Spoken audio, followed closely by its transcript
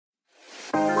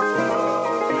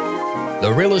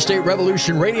The Real Estate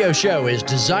Revolution radio show is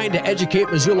designed to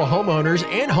educate Missoula homeowners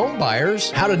and home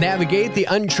buyers how to navigate the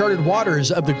uncharted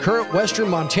waters of the current Western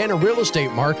Montana real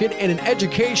estate market in an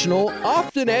educational,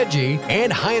 often edgy,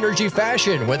 and high-energy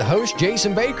fashion with host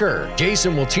Jason Baker.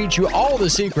 Jason will teach you all the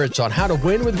secrets on how to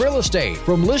win with real estate,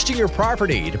 from listing your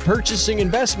property to purchasing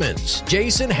investments.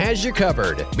 Jason has you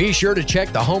covered. Be sure to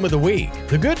check the Home of the Week,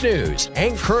 the good news,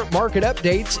 and current market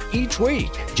updates each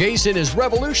week. Jason is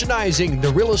revolutionizing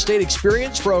the real estate experience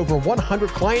for over 100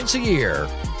 clients a year.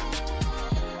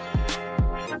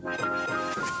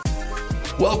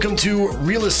 Welcome to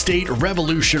Real Estate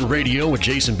Revolution Radio with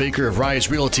Jason Baker of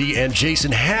Rise Realty. And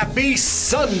Jason, happy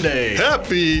Sunday.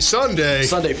 Happy Sunday.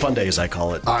 Sunday Fun Day, as I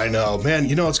call it. I know. Man,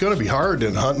 you know, it's going to be hard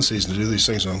in hunting season to do these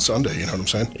things on Sunday. You know what I'm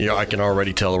saying? Yeah, I can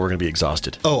already tell we're going to be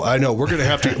exhausted. Oh, I know. We're going to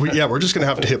have to, we're just going to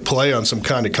have to hit play on some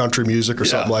kind of country music or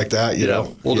something like that, you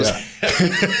know? We'll just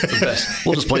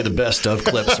we'll just play the best of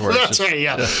clips. Where That's right,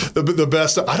 yeah. The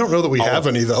best. I don't know that we have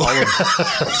any, though.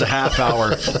 It's a half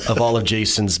hour of all of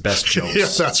Jason's best jokes. Yeah,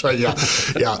 that's right. Yeah,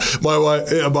 yeah. My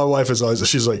wife is always.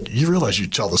 She's like, you realize you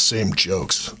tell the same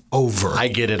jokes over. I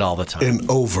get it all the time. And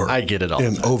over. I get it all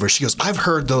and the time. over. She goes, I've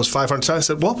heard those 500 times. I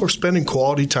said, well, we're spending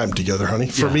quality time together, honey.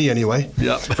 For me, anyway.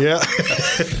 Yep. Yeah.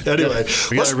 Anyway,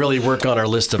 we got to really work on our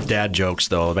list of dad jokes,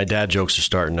 though. My dad jokes are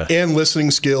starting to. And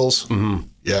listening skills. Mm-hmm.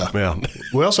 Yeah.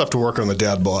 We also have to work on the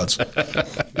dad bods.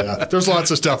 Yeah. There's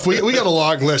lots of stuff. We got a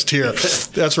long list here.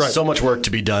 That's right. So much work to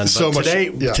be done. But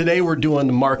today we're doing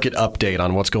the market update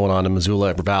on what's going on in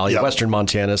Missoula Valley, Western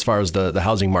Montana, as far as the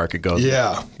housing market goes.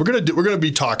 Yeah. We're gonna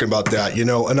be talking about that, you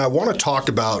know, and I want to talk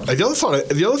about the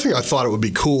other thing I thought it would be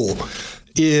cool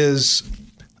is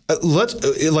let's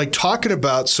talking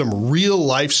about some real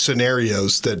life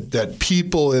scenarios that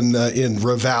people in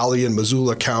Ravalli and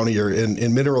Missoula County or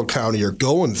in Mineral County are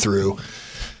going through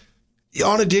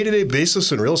on a day-to-day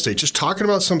basis in real estate. Just talking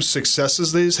about some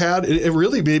successes they've had. It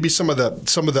really maybe some of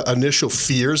the initial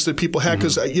fears that people had,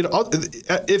 because you know,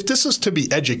 if this is to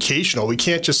be educational, we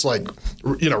can't just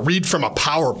read from a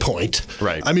PowerPoint.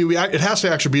 Right. I mean, it has to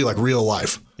actually be like real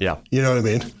life. Yeah. You know what I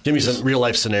mean? Give me some real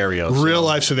life scenarios. Real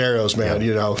life scenarios, man. Yeah.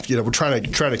 You know, we're trying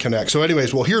to connect. So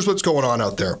anyways, well, here's what's going on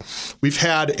out there. We've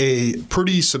had a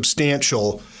pretty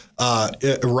substantial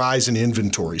rise in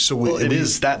inventory. So it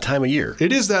is that time of year.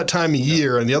 It is that time of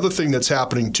year. And the other thing that's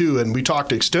happening too, and we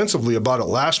talked extensively about it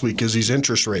last week, is these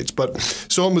interest rates. But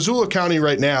so in Missoula County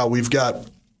right now,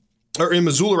 in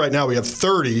Missoula right now, we have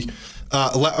 30,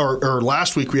 or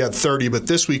last week we had 30, but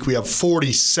this week we have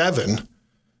 47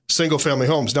 single-family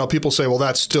homes. Now, people say, well,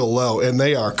 that's still low, and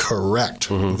they are correct.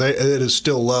 Mm-hmm. It is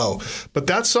still low. But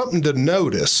that's something to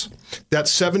notice.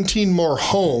 That's 17 more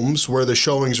homes where the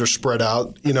showings are spread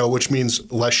out, you know, which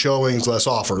means less showings, less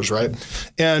offers, right?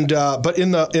 And but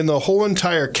in the whole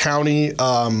entire county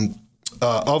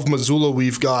of Missoula,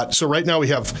 we've got, so right now we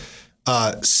have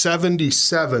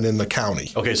 77 in the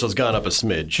county. Okay, so it's gone up a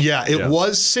smidge. Yeah, it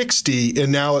was 60,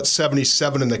 and now it's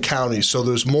 77 in the county. So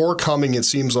there's more coming, it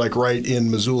seems like, right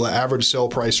in Missoula. Average sale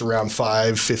price around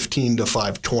 $515 to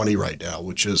 $520 right now,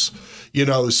 which is, you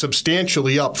know,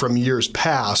 substantially up from years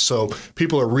past. So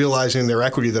people are realizing their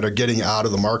equity that are getting out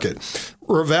of the market.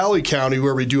 Ravalli County,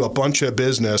 where we do a bunch of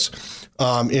business,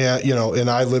 and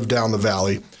I live down the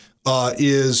valley,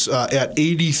 is at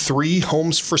 83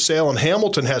 homes for sale, and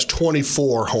Hamilton has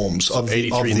 24 homes of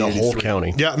 83 in the whole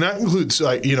county. Yeah, and that includes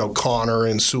Connor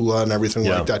and Sula and everything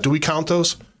like that. Do we count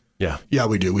those? Yeah. Yeah,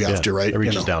 we do. We have to, right? It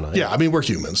reaches down. Yeah, I mean, we're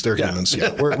humans. They're humans.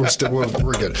 Yeah, we're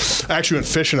good. I actually went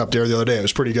fishing up there the other day. It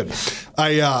was pretty good.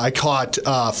 I caught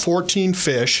 14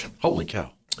 fish. Holy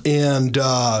cow! And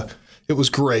it was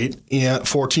great. And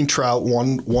 14 trout,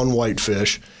 one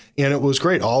whitefish. And it was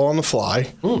great, all on the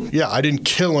fly. Yeah, I didn't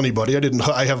kill anybody.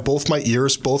 I have both my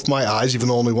ears, both my eyes, even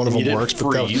though only one of them works.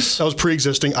 But that was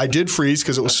pre-existing. I did freeze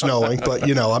because it was snowing, but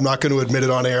I'm not going to admit it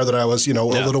on air that I was a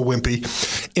little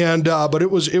wimpy. And but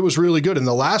it was really good. And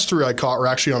the last 3 I caught were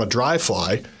actually on a dry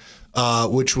fly,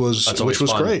 which was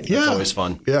great. Yeah, it's always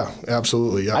fun. Yeah,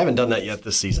 absolutely. Yeah. I haven't done that yet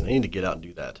this season. I need to get out and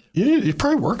do that. You're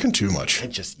probably working too much. I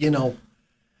just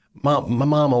my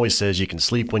mom always says you can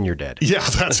sleep when you're dead. Yeah,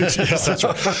 that's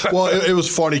right. Well, it was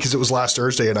funny because it was last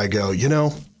Thursday, and I go,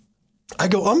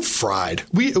 I'm fried.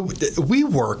 We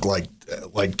work like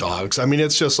like dogs. I mean,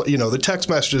 it's just, the text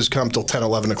messages come till 10,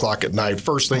 11 o'clock at night,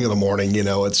 first thing in the morning.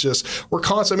 It's just, we're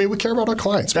constant. I mean, we care about our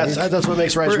clients. That's what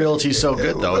makes Rise Realty so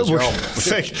good, though.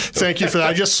 Thank you for that.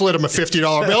 I just slid him a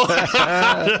 $50 bill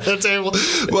at the table.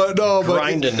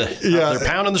 Grinding. They're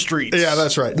pounding the streets. Yeah,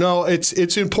 that's right. No,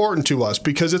 it's important to us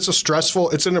because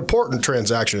it's an important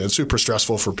transaction. It's super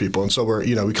stressful for people. And so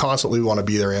we constantly want to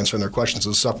be there answering their questions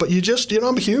and stuff. But you just,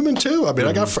 I'm human too. I mean,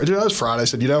 I was Friday. I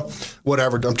said,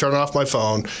 whatever, I'm turning off my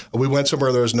phone. We went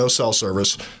somewhere there was no cell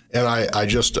service. And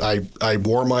I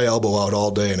wore my elbow out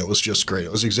all day, and it was just great.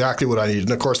 It was exactly what I needed.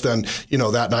 And of course, then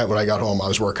that night when I got home, I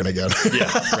was working again.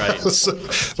 Yeah, right.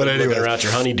 But anyway, looking around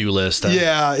your honey-do list.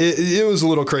 Yeah, it was a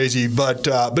little crazy, but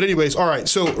anyways, all right.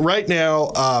 So right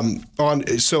now,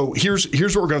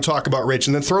 here's what we're going to talk about, Rach,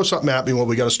 and then throw something at me when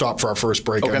we got to stop for our first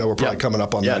break. Okay. I know we're probably coming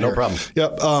up on that. Yeah, no problem.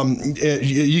 Yep.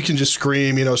 You can just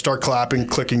scream, start clapping,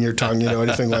 clicking your tongue,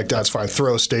 anything like that's fine.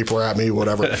 Throw a stapler at me,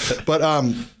 whatever. But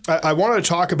I wanted to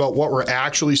talk about what we're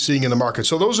actually seeing in the market.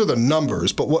 So those are the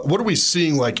numbers, but what are we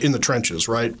seeing like in the trenches,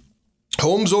 right?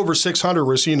 Homes over 600,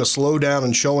 we're seeing a slowdown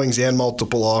in showings and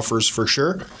multiple offers for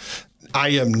sure. I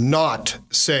am not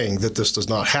saying that this does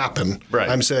not happen. Right.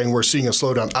 I'm saying we're seeing a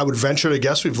slowdown. I would venture to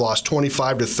guess we've lost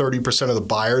 25 to 30% of the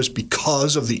buyers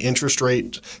because of the interest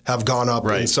rate have gone up.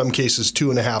 Right. In some cases,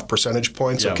 2.5 percentage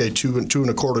points. Yeah. Okay, 2.25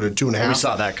 to 2.5. We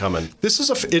saw that coming.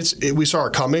 We saw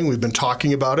it coming. We've been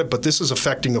talking about it, but this is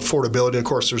affecting affordability. And of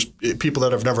course, there's people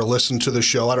that have never listened to the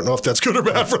show. I don't know if that's good or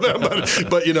bad for them,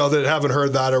 but that haven't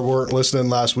heard that or weren't listening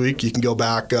last week. You can go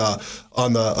back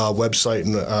on the website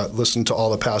and listen to all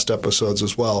the past episodes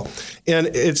as well. And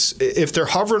if they're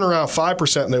hovering around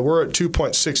 5% and they were at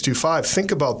 2.625,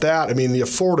 think about that. I mean, the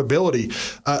affordability,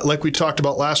 like we talked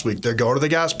about last week, they're going to the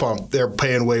gas pump, they're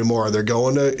paying way more. They're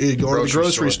going to the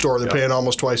grocery store, they're paying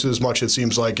almost twice as much. It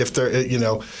seems like if they're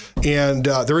and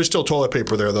there is still toilet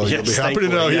paper there though. Yes, you'll be happy to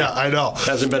know. Yeah, I know.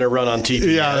 Hasn't been a run on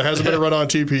TP. Yeah, there hasn't been a run on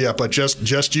TP yet, but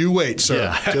just you wait, sir.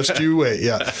 Yeah. Just you wait.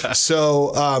 Yeah.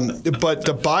 So, but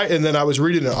the buy, and then I was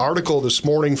reading an article this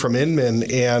morning from Inman,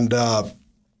 and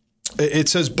it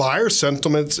says buyer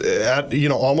sentiment at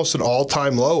almost an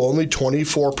all-time low. Only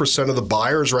 24% of the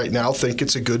buyers right now think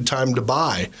it's a good time to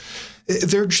buy.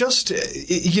 They're just,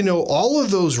 all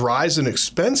of those rise in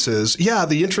expenses. Yeah,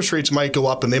 the interest rates might go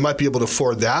up and they might be able to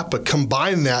afford that, but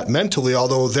combine that mentally,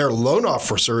 although their loan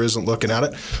officer isn't looking at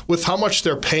it, with how much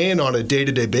they're paying on a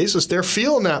day-to-day basis, they're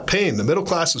feeling that pain. The middle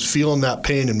class is feeling that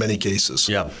pain in many cases.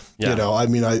 Yeah. I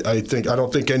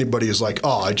don't think anybody is like,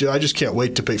 I just can't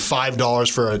wait to pay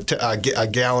 $5 for a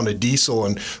gallon of diesel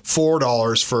and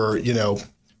 $4 for,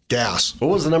 gas. What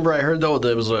was the number I heard, though?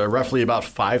 That was roughly about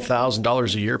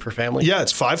 $5,000 a year per family? Yeah,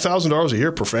 it's $5,000 a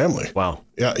year per family. Wow.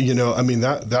 Yeah,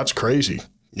 that's crazy.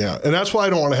 Yeah, and that's why I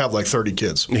don't want to have like 30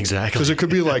 kids. Exactly. Because it could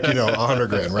be like,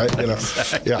 $100,000, right?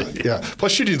 Exactly. Yeah.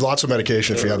 Plus, you need lots of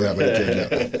medication if you have that many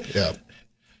kids. Yeah.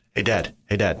 Hey, Dad.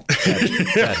 Dad.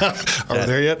 Are we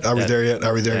there yet? Are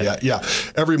we there yet? Yeah.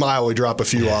 Every mile we drop a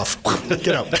few off.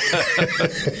 Get out.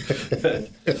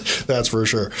 That's for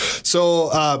sure. So,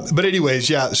 but anyways,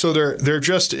 yeah. So they're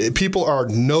just, people are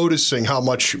noticing how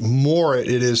much more it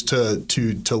is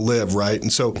to live, right?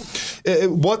 And so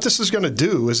what this is going to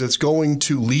do is it's going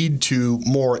to lead to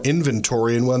more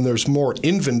inventory. And when there's more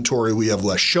inventory, we have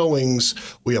less showings,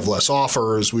 we have less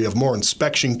offers, we have more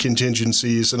inspection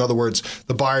contingencies. In other words,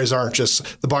 the buyers aren't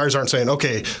saying,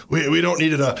 okay, we don't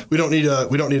need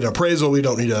an appraisal, we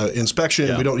don't need an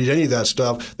inspection, we don't need any of that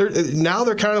stuff. Now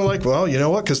they're kind of like, well, you know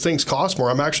what? Because things cost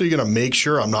more, I'm actually going to make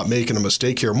sure I'm not making a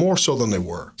mistake here, more so than they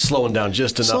were. Slowing down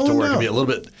just enough to where it can be a little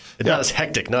bit, not as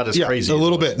hectic, not as crazy. A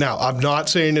little bit. Now, I'm not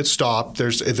saying it's stopped.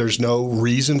 There's no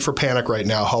reason for panic right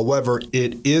now. However,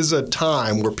 it is a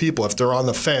time where people, if they're on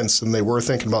the fence and they were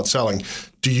thinking about selling,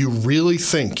 do you really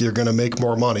think you're going to make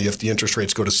more money if the interest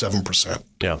rates go to 7%?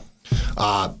 Yeah.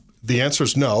 The answer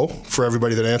is no for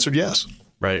everybody that answered yes.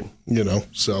 Right.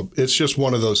 So it's just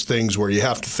one of those things where you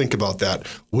have to think about that.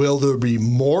 Will there be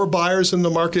more buyers in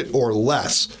the market or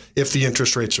less if the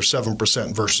interest rates are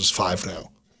 7% versus 5%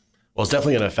 now? Well, it's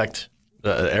definitely going to affect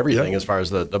everything as far as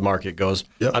the market goes.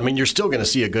 Yep. I mean, you're still going to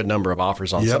see a good number of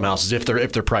offers on some houses if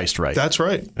they're priced right. That's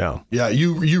right. Yeah,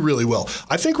 you really will.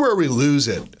 I think where we lose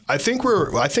it, I think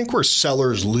where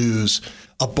sellers lose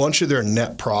a bunch of their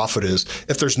net profit is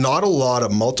if there's not a lot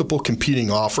of multiple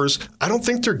competing offers. I don't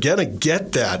think they're going to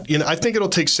get that. I think it'll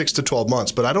take 6 to 12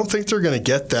 months, but I don't think they're going to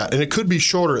get that. And it could be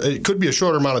shorter. It could be a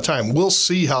shorter amount of time. We'll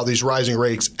see how these rising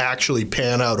rates actually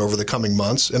pan out over the coming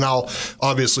months. And I'll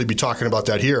obviously be talking about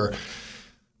that here.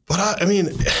 But I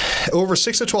mean, over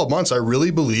 6 to 12 months, I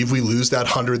really believe we lose that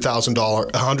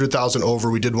 $100,000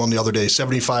 over. We did one the other day,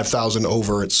 $75,000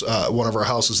 over. It's one of our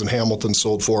houses in Hamilton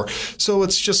sold for. So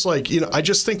it's just like, I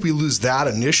just think we lose that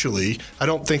initially. I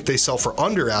don't think they sell for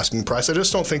under asking price. I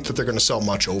just don't think that they're going to sell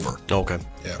much over. Okay.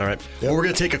 Yeah. All right. Yeah. Well, we're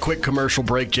going to take a quick commercial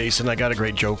break, Jason. I got a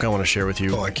great joke I want to share with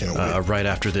you. Oh, I can't wait. Right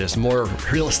after this. More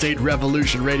Real Estate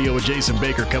Revolution Radio with Jason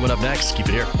Baker coming up next. Keep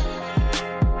it here.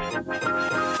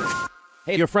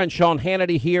 Hey, your friend Sean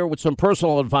Hannity here with some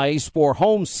personal advice for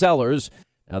home sellers.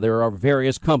 Now, there are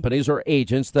various companies or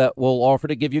agents that will offer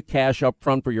to give you cash up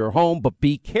front for your home, but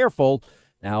be careful.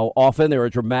 Now, often there are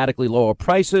dramatically lower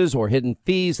prices or hidden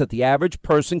fees that the average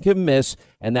person can miss,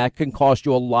 and that can cost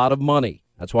you a lot of money.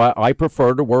 That's why I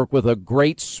prefer to work with a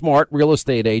great, smart real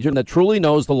estate agent that truly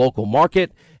knows the local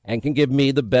market and can give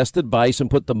me the best advice and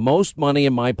put the most money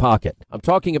in my pocket. I'm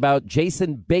talking about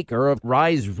Jason Baker of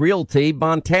Rise Realty,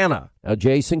 Montana. Now,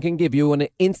 Jason can give you an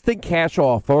instant cash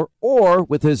offer, or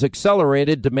with his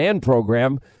accelerated demand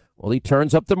program, well, he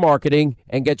turns up the marketing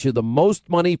and gets you the most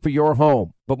money for your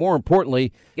home. But more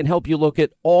importantly, he can help you look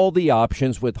at all the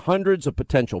options with hundreds of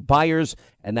potential buyers,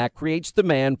 and that creates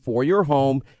demand for your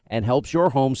home and helps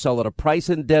your home sell at a price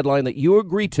and deadline that you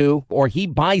agree to, or he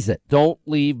buys it. Don't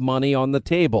leave money on the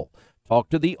table.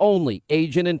 Talk to the only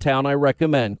agent in town I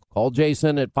recommend. Call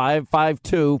Jason at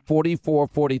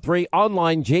 552-4443.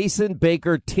 Online,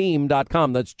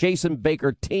 jasonbakerteam.com. That's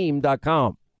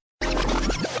jasonbakerteam.com.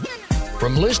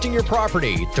 From listing your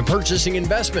property to purchasing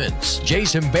investments,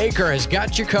 Jason Baker has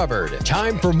got you covered.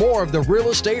 Time for more of the Real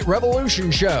Estate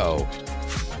Revolution Show.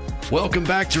 Welcome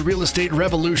back to Real Estate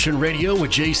Revolution Radio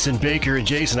with Jason Baker. And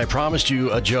Jason, I promised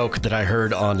you a joke that I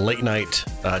heard on late night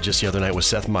just the other night with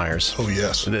Seth Meyers. Oh,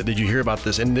 yes. Did you hear about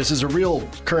this? And this is a real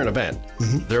current event.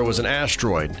 Mm-hmm. There was an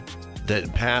asteroid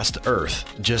that passed Earth,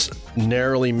 just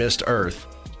narrowly missed Earth,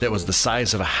 that was the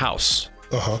size of a house.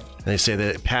 Uh-huh. And they say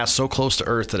that it passed so close to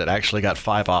Earth that it actually got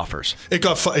 5 offers. It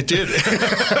did.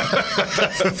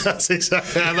 That's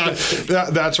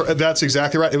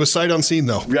exactly right. It was sight unseen,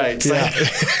 though. Right. Yeah.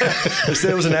 They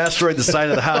said it was an asteroid the size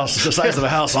of a house.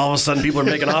 All of a sudden, people are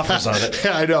making offers on it.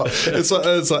 Yeah, I know. It's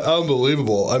like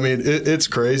unbelievable. I mean, it's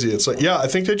crazy. It's like, I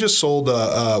think they just sold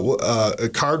a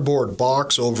cardboard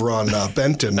box over on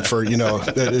Benton for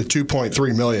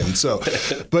 $2.3 million. So,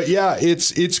 but yeah,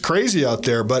 it's crazy out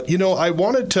there. But I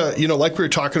wanted to. Like we were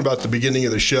talking about at the beginning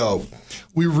of the show,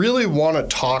 we really want to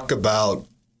talk about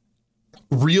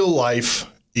real life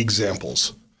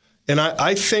examples. And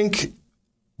I think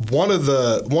one of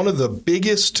the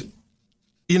biggest,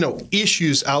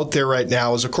 issues out there right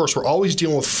now is, of course, we're always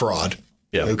dealing with fraud.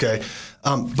 Yeah. Okay.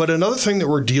 But another thing that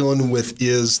we're dealing with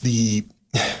is the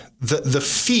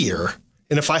fear.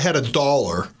 And if I had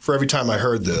 $1 for every time I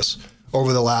heard this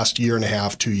over the last year and a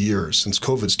half, 2 years since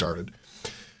COVID started,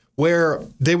 where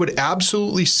they would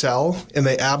absolutely sell, and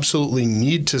they absolutely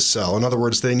need to sell. In other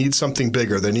words, they need something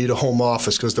bigger. They need a home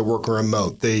office because they're working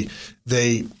remote. They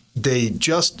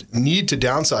just need to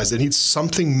downsize. They need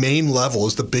something main level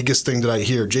is the biggest thing that I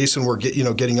hear. Jason, we're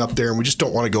getting up there, and we just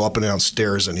don't want to go up and down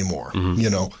stairs anymore.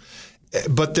 Mm-hmm.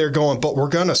 But they're going, but we're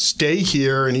going to stay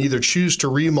here and either choose to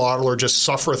remodel or just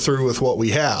suffer through with what we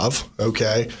have.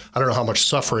 Okay, I don't know how much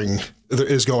suffering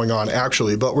is going on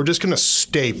actually, but we're just going to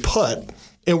stay put.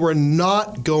 And we're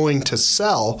not going to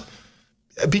sell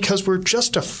because we're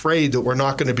just afraid that we're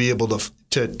not going to be able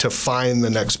to find the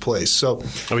next place. So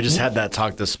we just had that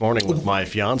talk this morning with my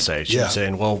fiance. She was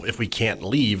saying, "Well, if we can't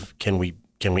leave, can we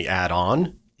add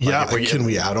on? Can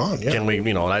we add on? Yeah. Can we?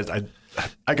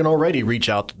 I can already reach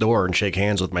out the door and shake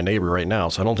hands with my neighbor right now,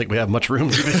 so I don't think we have much room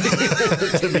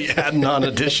to be adding on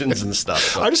additions and stuff."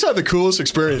 So. I just had the coolest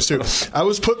experience too. I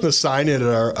was putting the sign in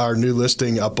at our new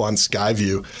listing up on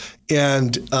Skyview,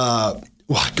 and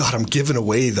God, I'm giving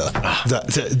away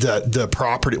the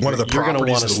property, one of the properties. You're going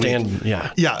to want to stand,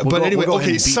 yeah. But anyway,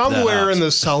 okay, somewhere in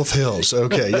the South Hills.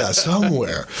 Okay, yeah,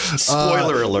 somewhere.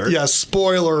 Spoiler alert. Yeah,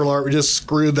 spoiler alert. We just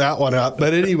screwed that one up.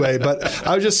 But anyway,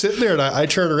 I was just sitting there, and I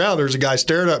turned around. There's a guy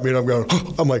staring at me, and I'm going.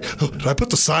 I'm like, did I put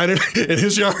the sign in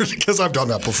his yard? Because I've done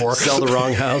that before. Sell the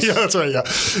wrong house. Yeah, that's right. Yeah,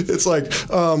 it's like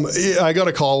I got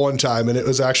a call one time, and it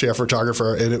was actually a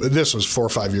photographer, and this was 4 or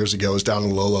 5 years ago. It was down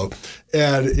in Lolo,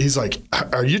 and he's like,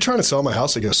 are you trying to sell my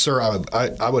house? I go, sir,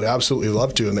 I would absolutely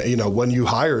love to. And when you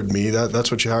hired me,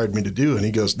 that's what you hired me to do. And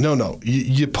he goes, no,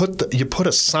 you put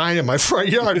a sign in my front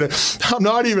yard. I'm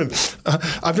not even.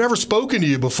 I've never spoken to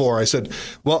you before. I said,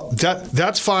 well,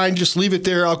 that's fine. Just leave it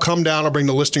there. I'll come down. I'll bring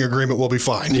the listing agreement. We'll be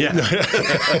fine. Yeah.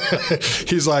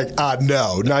 He's like,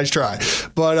 no, nice try.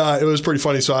 But it was pretty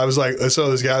funny. So I was like, this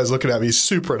guy was looking at me, he's a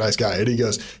super nice guy. And he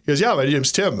goes, yeah, my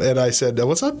name's Tim. And I said,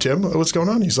 what's up, Tim? What's going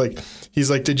on? He's like,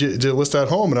 did you list that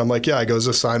home? And I'm like, yeah. I go, is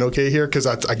the sign okay here? Because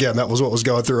again, that was what was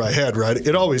going through my head, right?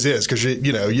 It always is, because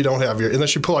you don't have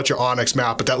unless you pull out your Onyx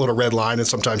map, but that little red line is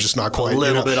sometimes just not quite a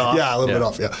little bit off. Yeah, a little bit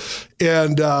off. Yeah.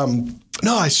 And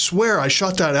no, I swear I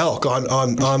shot that elk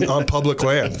on public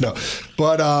land. No,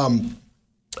 but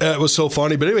it was so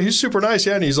funny. But anyway, he's super nice.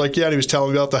 Yeah, and he's like, and he was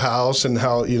telling me about the house and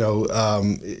how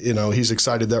he's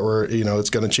excited that we're it's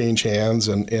going to change hands.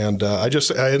 And I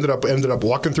ended up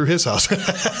walking through his house. So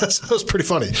it was pretty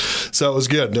funny. So it was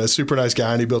good. A super nice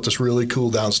guy, and he built this really cool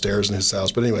downstairs in his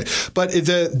house. But anyway,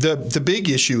 the big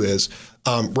issue is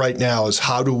right now is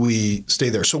how do we stay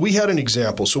there? So we had an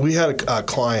example. So we had a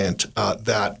client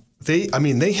that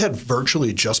they had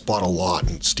virtually just bought a lot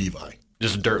in Stevie.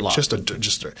 Just a dirt lot. Just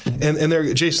dirt. And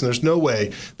they're, Jason, there's no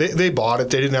way. They bought it.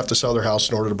 They didn't have to sell their house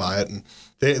in order to buy it. And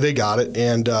they got it.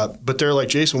 And but they're like,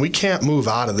 Jason, we can't move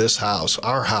out of this house,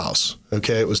 our house.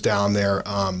 Okay, it was down there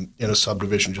in a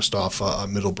subdivision just off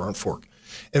Middle Burnt Fork.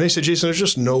 And they said, Jason, there's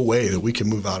just no way that we can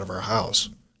move out of our house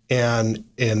and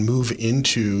move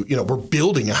into, we're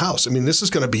building a house. I mean, this is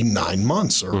going to be 9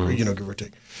 months or, give or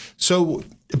take. So,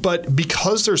 but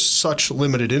because there's such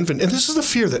limited inventory, and this is the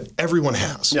fear that everyone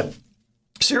has. Yeah.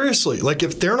 Seriously, like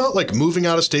if they're not like moving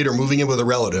out of state or moving in with a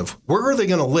relative, where are they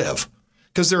going to live?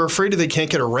 Because they're afraid that they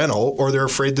can't get a rental, or they're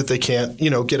afraid that they can't,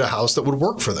 get a house that would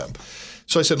work for them.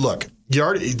 So I said, look,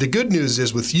 the good news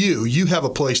is with you have a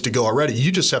place to go already.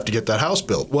 You just have to get that house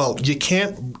built. Well, you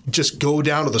can't just go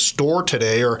down to the store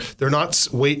today, or they're not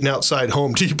waiting outside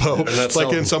Home Depot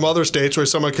like in some other states where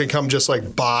someone can come just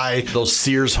like buy those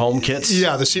Sears home kits.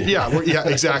 Yeah,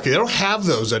 exactly. They don't have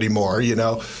those anymore,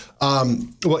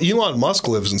 Well, Elon Musk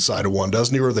lives inside of one,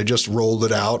 doesn't he? Where they just rolled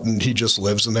it out and he just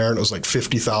lives in there, and it was like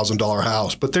 $50,000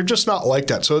 house. But they're just not like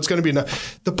that. So it's going to be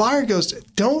the buyer goes,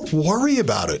 don't worry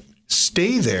about it.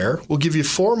 Stay there. We'll give you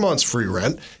 4 months free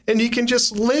rent, and you can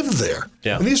just live there.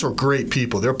 Yeah. And these were great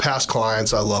people. They're past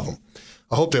clients. I love them.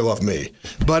 I hope they love me.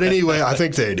 But anyway, I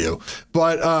think they do.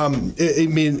 But and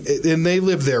they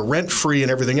live there rent free and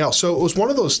everything else. So it was one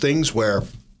of those things where.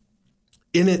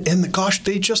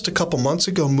 They just a couple months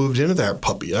ago moved into that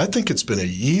puppy. I think it's been a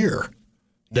year.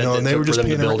 And they were just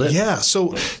paying rent. Yeah.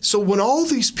 So when all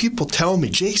these people tell me,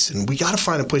 Jason, we got to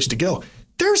find a place to go.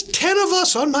 There's 10 of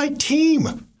us on my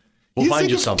team. We'll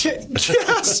find you something.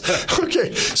 Yes.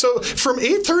 Okay. So from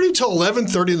 8:30 till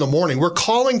 11:30 in the morning, we're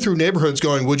calling through neighborhoods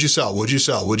going, would you sell? Would you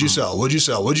sell? Would you sell? Would you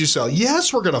sell? Would you sell?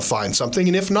 Yes, we're going to find something.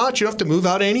 And if not, you have to move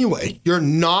out anyway. You're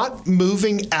not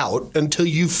moving out until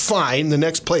you find the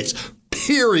next place.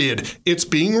 Period. It's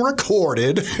being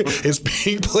recorded. It's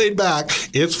being played back.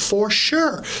 It's for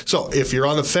sure. So if you're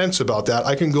on the fence about that,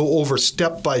 I can go over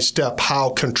step by step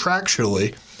how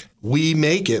contractually we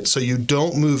make it so you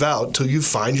don't move out till you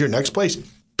find your next place.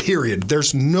 Period.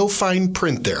 There's no fine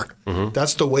print there. Mm-hmm.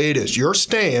 That's the way it is. You're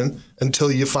staying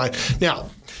until you find. Now,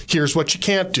 here's what you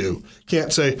can't do. You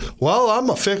can't say, well, I'm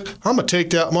gonna take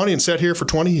that money and sit here for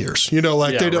 20 years. They don't.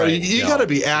 Right. You got to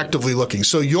be actively looking.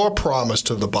 So your promise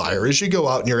to the buyer is you go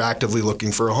out and you're actively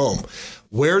looking for a home.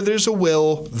 Where there's a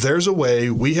will, there's a way.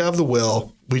 We have the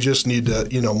will. We just need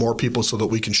to, more people so that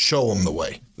we can show them the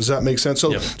way. Does that make sense?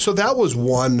 So, So that was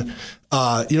one,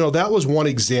 that was one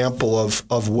example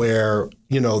of where,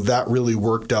 that really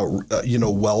worked out,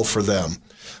 well for them.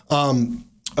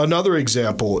 Another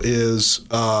example is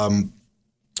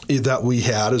that we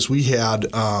had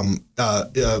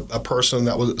a person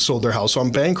that sold their house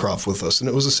on Bancroft with us, and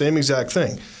it was the same exact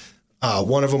thing.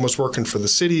 One of them was working for the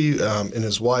city and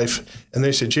his wife, and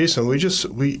they said, Jason,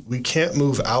 we can't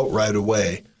move out right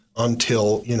away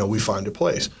until we find a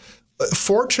place.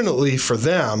 Fortunately for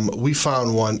them, we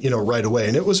found one, right away,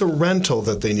 and it was a rental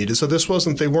that they needed. So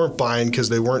they weren't buying because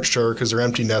they weren't sure, because they're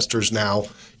empty nesters now,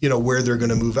 where they're going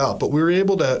to move out. But we were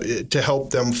able to help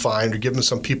them find or give them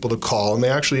some people to call, and they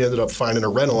actually ended up finding a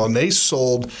rental, and they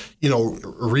sold,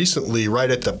 recently right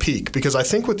at the peak. Because I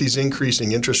think with these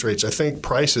increasing interest rates, I think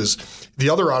prices, the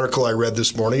other article I read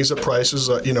this morning is that prices,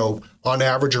 on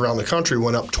average around the country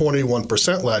went up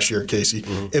 21% last year, Casey.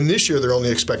 Mm-hmm. And this year they're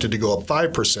only expected to go up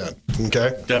 5%. Okay.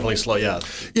 Definitely slow, yeah.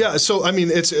 Yeah, so I mean,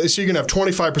 so you're going to have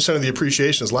 25% of the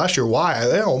appreciations last year.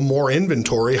 Why? More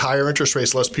inventory, higher interest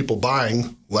rates, less people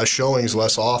buying, less showings,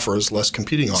 less offers, less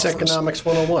competing offers. It's Economics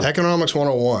 101. Economics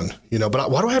 101.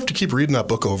 But why do I have to keep reading that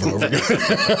book over and over again?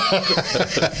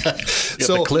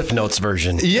 So the Cliff Notes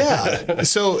version. Yeah.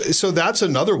 So that's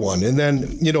another one. And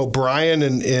then Brian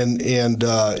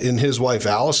and his wife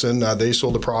Allison, they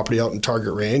sold a property out in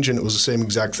Target Range, and it was the same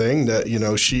exact thing. That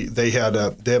they have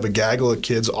a gaggle of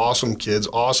kids, awesome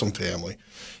family.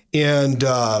 And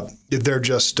they're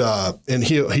just and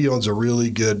he owns a really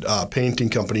good painting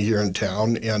company here in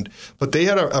town. But they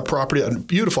had a property, a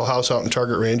beautiful house out in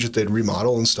Target Range that they'd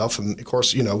remodel and stuff. And of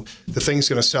course, the thing's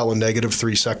going to sell in negative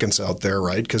 3 seconds out there,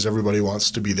 right? Because everybody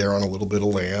wants to be there on a little bit of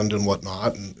land and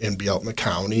whatnot, and be out in the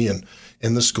county and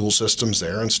in the school systems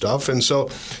there and stuff. And so,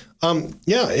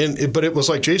 but it was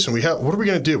like, Jason, what are we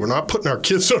going to do? We're not putting our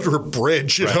kids under a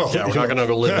bridge, Right. Yeah, we're not going to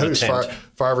go live in a tent.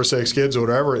 Five or six kids or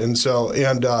whatever. And so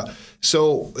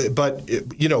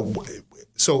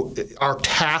our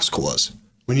task was,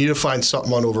 we need to find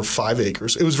something on over 5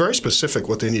 acres. It was very specific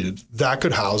what they needed. That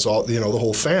could house all, the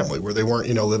whole family, where they weren't,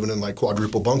 living in like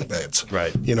quadruple bunk beds,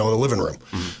 right? In the living room,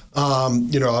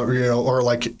 or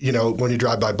like, when you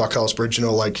drive by Buckhouse Bridge,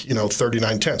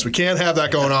 39 tents. We can't have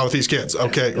that going on with these kids.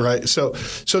 Okay, right. So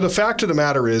the fact of the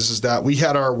matter is that we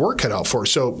had our work cut out for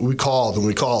us. So we called and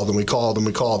we scoured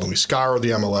the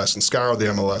MLS and scoured the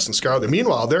MLS and scoured them.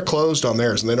 Meanwhile, they're closed on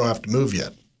theirs and they don't have to move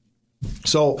yet.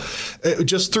 So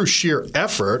just through sheer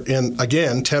effort, and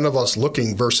again, 10 of us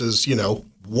looking versus,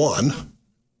 one,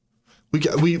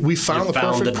 we found the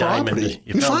perfect property.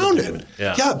 We found it.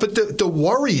 Yeah, but the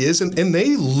worry is, and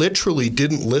they literally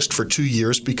didn't list for 2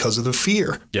 years because of the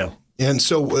fear. Yeah. And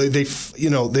so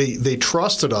they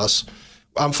trusted us.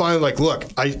 I'm finally like, look,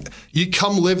 you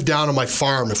come live down on my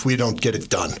farm if we don't get it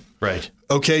done. Right.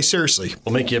 Okay, seriously.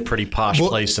 We'll make you a pretty posh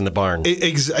place in the barn. It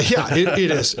is.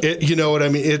 You know what I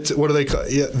mean? What do they call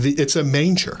it? It's a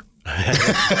manger.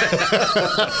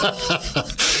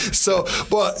 So,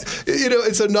 but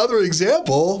it's another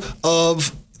example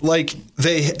of like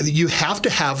you have to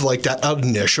have like that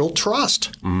initial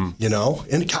trust,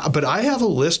 but I have a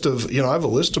list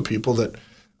of people that,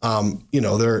 and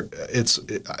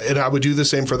I would do the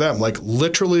same for them. Like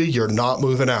literally, you're not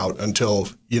moving out until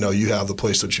you have the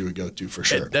place that you would go to for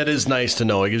sure. That is nice to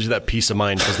know. It gives you that peace of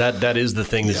mind, because that is the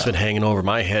thing that's been hanging over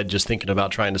my head just thinking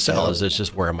about trying to sell. Is it's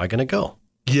just, where am I going to go?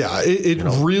 Yeah, it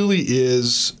really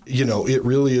is. It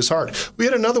really is hard. We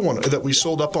had another one that we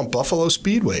sold up on Buffalo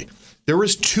Speedway. There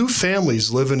was 2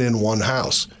 families living in one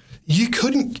house. You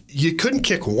couldn't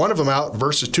kick one of them out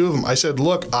versus 2 of them. I said,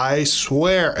 look, I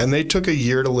swear. And they took a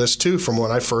year to list too from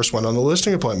when I first went on the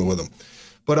listing appointment with them.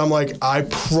 But I'm like, I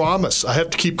promise. I have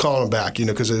to keep calling them back,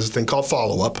 because there's a thing called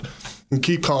follow-up. And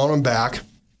keep calling them back.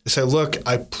 I say, look,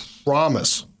 I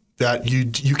promise that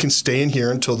you can stay in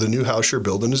here until the new house you're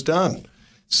building is done.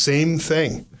 Same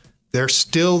thing. They're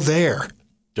still there.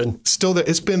 Good. Still there.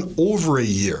 It's been over a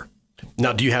year.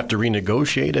 Now, do you have to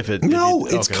renegotiate if it? No,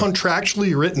 it's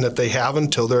contractually written that they have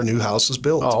until their new house is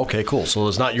built. Oh, okay, cool. So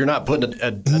you're not putting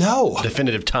a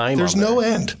definitive time. There's on there. no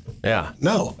end. Yeah.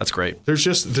 No. That's great. There's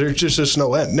just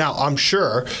no end. Now, I'm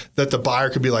sure that the buyer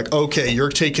could be like, okay, you're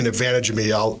taking advantage of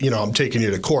me. I'm taking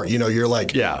you to court. You're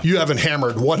like, you haven't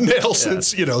hammered one nail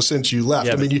since you left.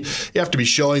 Yeah, I mean, you have to be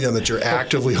showing them that you're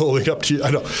actively holding up to you. I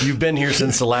know. You've been here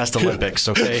since the last Olympics,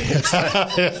 okay?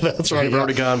 That's right. You've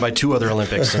already gone by 2 other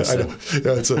Olympics since then.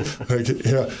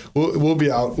 We'll be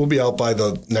out. We'll be out by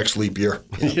the next leap year.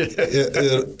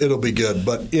 It'll be good.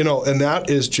 But and that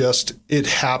is just, it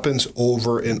happens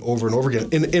over and over and over again.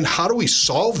 And how do we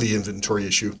solve the inventory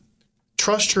issue?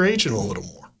 Trust your agent a little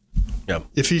more. Yeah.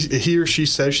 If he or she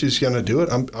says she's going to do it,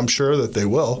 I'm sure that they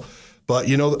will. But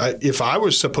if I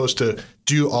was supposed to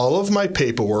do all of my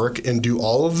paperwork and do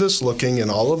all of this looking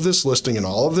and all of this listing and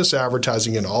all of this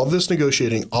advertising and all of this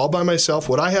negotiating all by myself,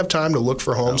 would I have time to look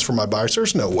for homes for my buyers?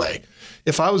 There's no way.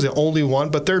 If I was the only one,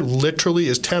 but there literally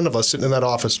is 10 of us sitting in that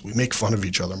office. We make fun of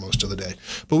each other most of the day,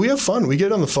 but we have fun. We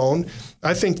get on the phone.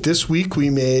 I think this week we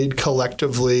made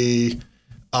collectively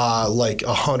like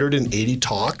 180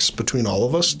 talks between all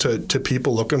of us to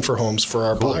people looking for homes for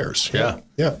our buyers. Yeah.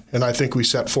 And I think we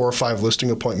set 4 or 5 listing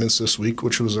appointments this week,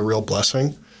 which was a real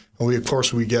blessing. And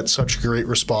we get such great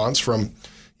response from,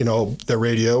 the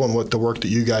radio and the work that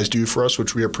you guys do for us,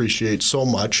 which we appreciate so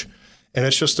much. And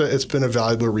it's been a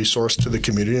valuable resource to the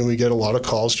community, and we get a lot of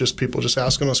calls, people just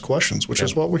asking us questions, which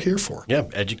is what we're here for. Yeah,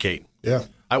 educate. Yeah.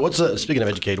 Speaking of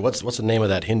educate, what's the name of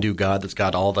that Hindu god that's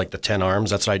got all like the 10 arms?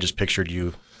 That's what I just pictured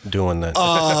you doing that?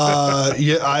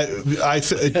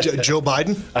 Joe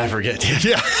Biden. I forget.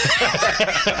 Yeah.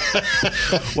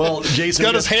 Well, Jason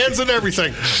got his hands in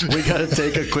everything. We got to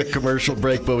take a quick commercial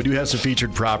break, but we do have some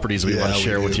featured properties we want to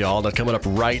share with y'all. Now, coming up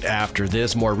right after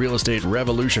this, more Real Estate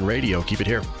Revolution Radio. Keep it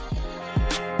here.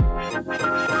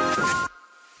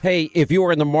 Hey, if you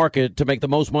are in the market to make the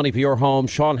most money for your home,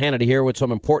 Sean Hannity here with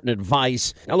some important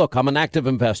advice. Now, look, I'm an active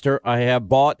investor. I have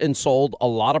bought and sold a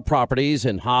lot of properties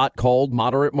in hot, cold,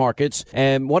 moderate markets.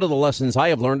 And one of the lessons I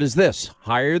have learned is this: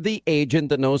 hire the agent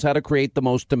that knows how to create the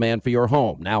most demand for your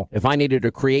home. Now, if I needed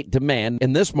to create demand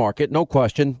in this market, no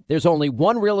question, there's only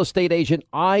one real estate agent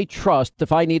I trust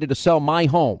if I needed to sell my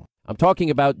home. I'm talking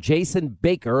about Jason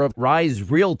Baker of Rise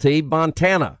Realty,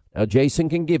 Montana. Now, Jason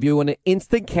can give you an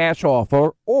instant cash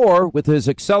offer, or with his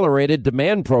accelerated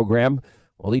demand program,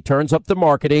 well, he turns up the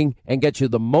marketing and gets you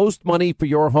the most money for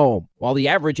your home. While the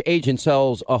average agent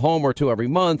sells a home or two every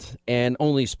month and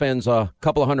only spends a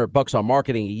couple of $100 on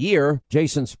marketing a year,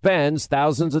 Jason spends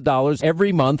thousands of dollars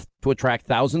every month to attract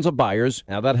thousands of buyers.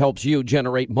 Now, that helps you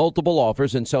generate multiple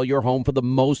offers and sell your home for the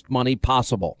most money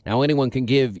possible. Now, anyone can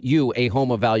give you a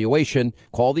home evaluation.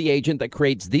 Call the agent that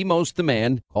creates the most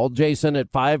demand. Call Jason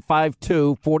at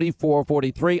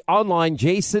 552-4443. Online,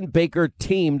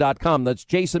 jasonbakerteam.com. That's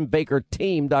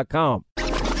jasonbakerteam.com.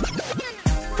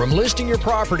 From listing your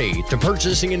property to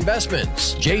purchasing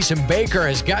investments, Jason Baker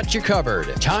has got you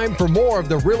covered. Time for more of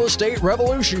the Real Estate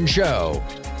Revolution Show.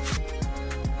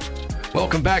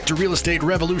 Welcome back to Real Estate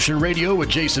Revolution Radio with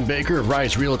Jason Baker of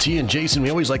Rise Realty. And Jason, we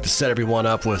always like to set everyone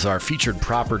up with our featured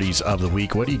properties of the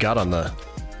week. What do you got on the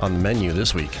menu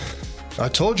this week? I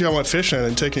told you I went fishing. I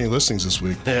didn't take any listings this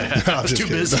week. Yeah, I was too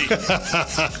busy.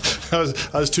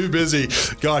 I was too busy.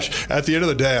 Gosh, at the end of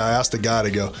the day, I asked the guy to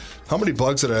go, how many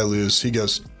bugs did I lose? He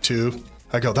goes, 2.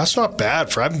 I go, that's not bad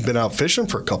for I haven't been out fishing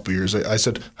for a couple of years. I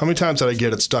said, how many times did I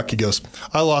get it stuck? He goes,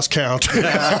 I lost count.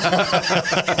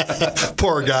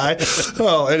 Poor guy.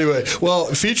 Oh, anyway. Well,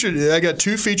 I got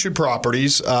 2 featured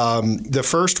properties. The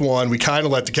first one, we kind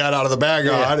of let the cat out of the bag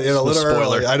on in a little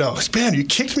early. I know. Man, you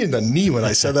kicked me in the knee when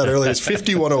I said that earlier. It's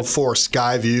 5104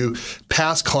 Skyview.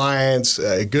 Past clients,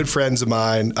 good friends of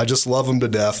mine. I just love them to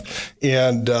death.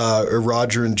 And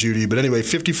Roger and Judy. But anyway,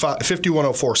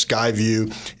 5104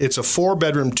 Skyview. It's a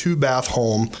 4-bedroom, 2-bath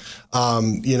home,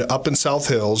 up in South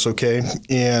Hills, okay,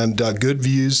 and good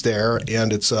views there.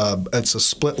 And it's a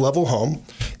split level home,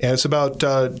 and it's about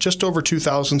just over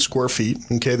 2,000 square feet.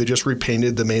 Okay, they just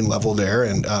repainted the main level there,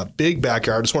 and big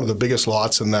backyard. It's one of the biggest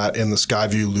lots in the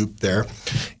Skyview loop there,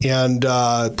 and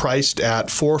priced at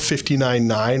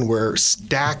 $459,900. We're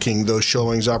stacking those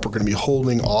showings up. We're going to be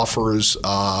holding offers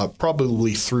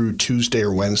probably through Tuesday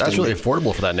or Wednesday. That's really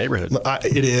affordable for that neighborhood.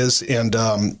 It is, and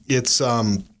it's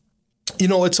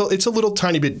it's a little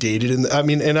tiny bit dated,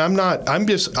 and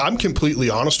I'm completely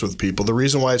honest with people. The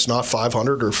reason why it's not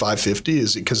 500 or 550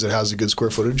 is because it has a good square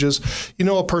footages.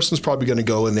 A person's probably going to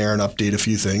go in there and update a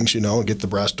few things, and get the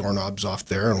brass doorknobs off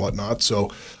there and whatnot.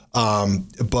 So,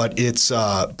 but it's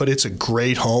a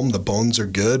great home. The bones are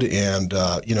good, and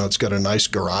it's got a nice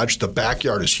garage. The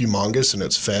backyard is humongous and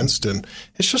it's fenced, and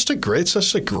it's just a great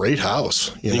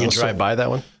house. You can drive by that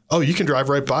one. Oh, you can drive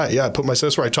right by it. Yeah, I put my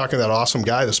sister right talking to that awesome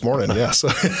guy this morning. Yeah, so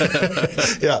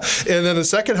yeah. And then the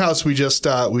second house we just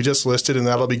listed, and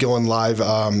that'll be going live.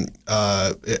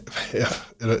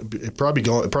 It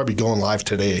probably going live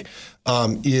today.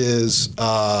 Is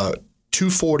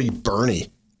 240 Bernie.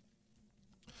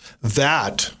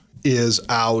 That is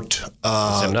out in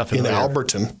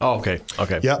Alberton. Oh, okay.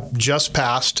 Yep, just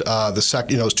past the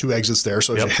second. There's 2 exits there,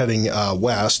 so if you're heading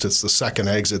west, it's the second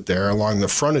exit there along the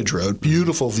frontage road.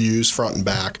 Beautiful views, front and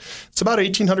back. It's about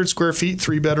 1,800 square feet,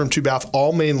 3-bedroom, 2-bath,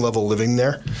 all main level living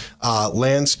there.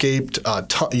 Landscaped.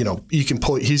 You can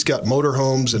pull. He's got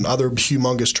motorhomes and other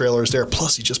humongous trailers there.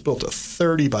 Plus, he just built a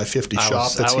 30 by 50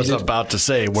 shop. I was about to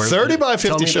say, 30 by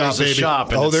 50 shop, baby.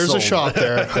 There's a shop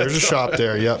there. There's a shop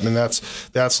there. Yep, and that's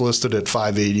listed at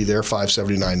 $580 there,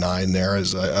 $579,900 there,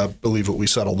 as I believe what we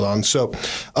settled on. So,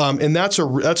 and that's a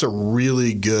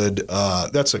really good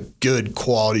that's a good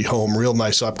quality home, real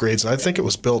nice upgrades, and I think it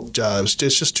was built. It's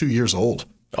just 2 years old.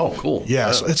 Oh, cool.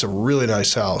 Yeah, so it's a really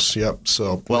nice house. Yep.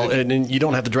 So and you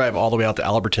don't have to drive all the way out to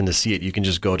Alberton to see it. You can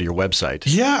just go to your website.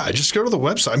 Yeah, just go to the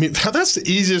website. I mean, that's the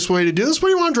easiest way to do this. What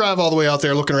do you want to drive all the way out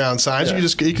there looking around signs? Yeah. You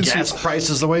can gas see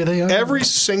prices the way they are. Every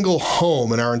single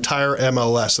home in our entire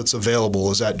MLS that's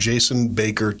available is at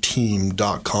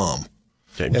jasonbakerteam.com.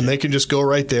 And they can just go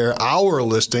right there. Our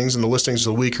listings and the listings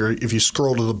of the week are, if you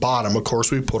scroll to the bottom, of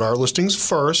course, we put our listings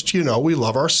first. We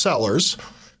love our sellers.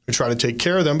 We try to take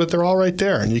care of them, but they're all right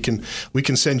there. And we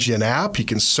can send you an app. You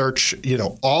can search,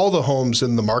 all the homes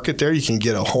in the market there. You can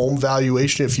get a home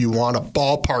valuation if you want a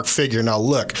ballpark figure. Now,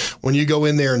 look, when you go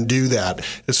in there and do that,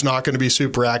 it's not going to be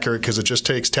super accurate because it just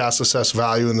takes tax assessed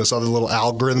value and this other little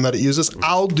algorithm that it uses.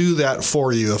 I'll do that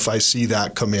for you if I see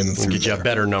that come in through Get you a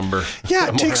better number. Yeah,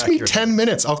 it takes me 10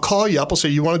 minutes. I'll call you up. I'll say,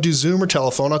 you want to do Zoom or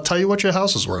telephone? I'll tell you what your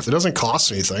house is worth. It doesn't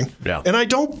cost anything. Yeah. And I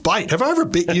don't bite. Have I ever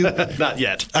bit you? Not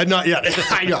yet. Not yet.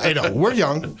 I know. We're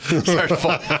young.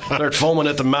 Start foaming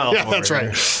at the mouth. Yeah, that's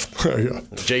right. Yeah.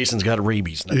 Jason's got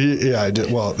rabies now. Yeah, I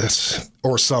did. Well,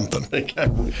 or something.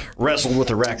 Wrestled with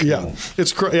a raccoon. Yeah,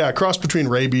 it's a cross between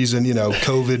rabies and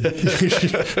COVID,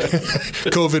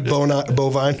 COVID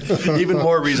bovine. Even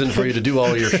more reason for you to do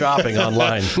all your shopping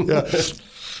online. Yeah.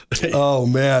 Oh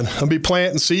man, I'll be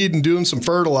planting seed and doing some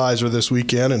fertilizer this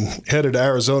weekend, and headed to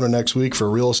Arizona next week for a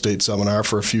real estate seminar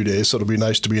for a few days. So it'll be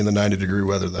nice to be in the 90-degree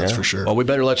weather. That's for sure. Well, we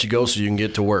better let you go so you can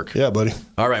get to work. Yeah, buddy.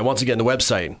 All right. Once again, the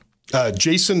website.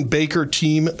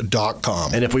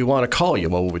 JasonBakerTeam.com. And if we want to call you,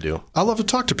 what will we do? I love to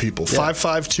talk to people.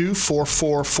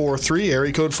 552-4443,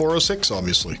 area code 406,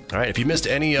 obviously. All right. If you missed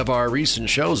any of our recent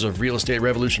shows of Real Estate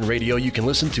Revolution Radio, you can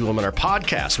listen to them in our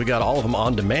podcast. We got all of them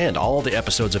on demand. All the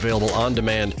episodes available on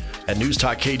demand at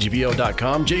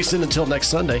newstalkkgvo.com. Jason, until next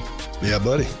Sunday. Yeah,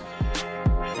 buddy.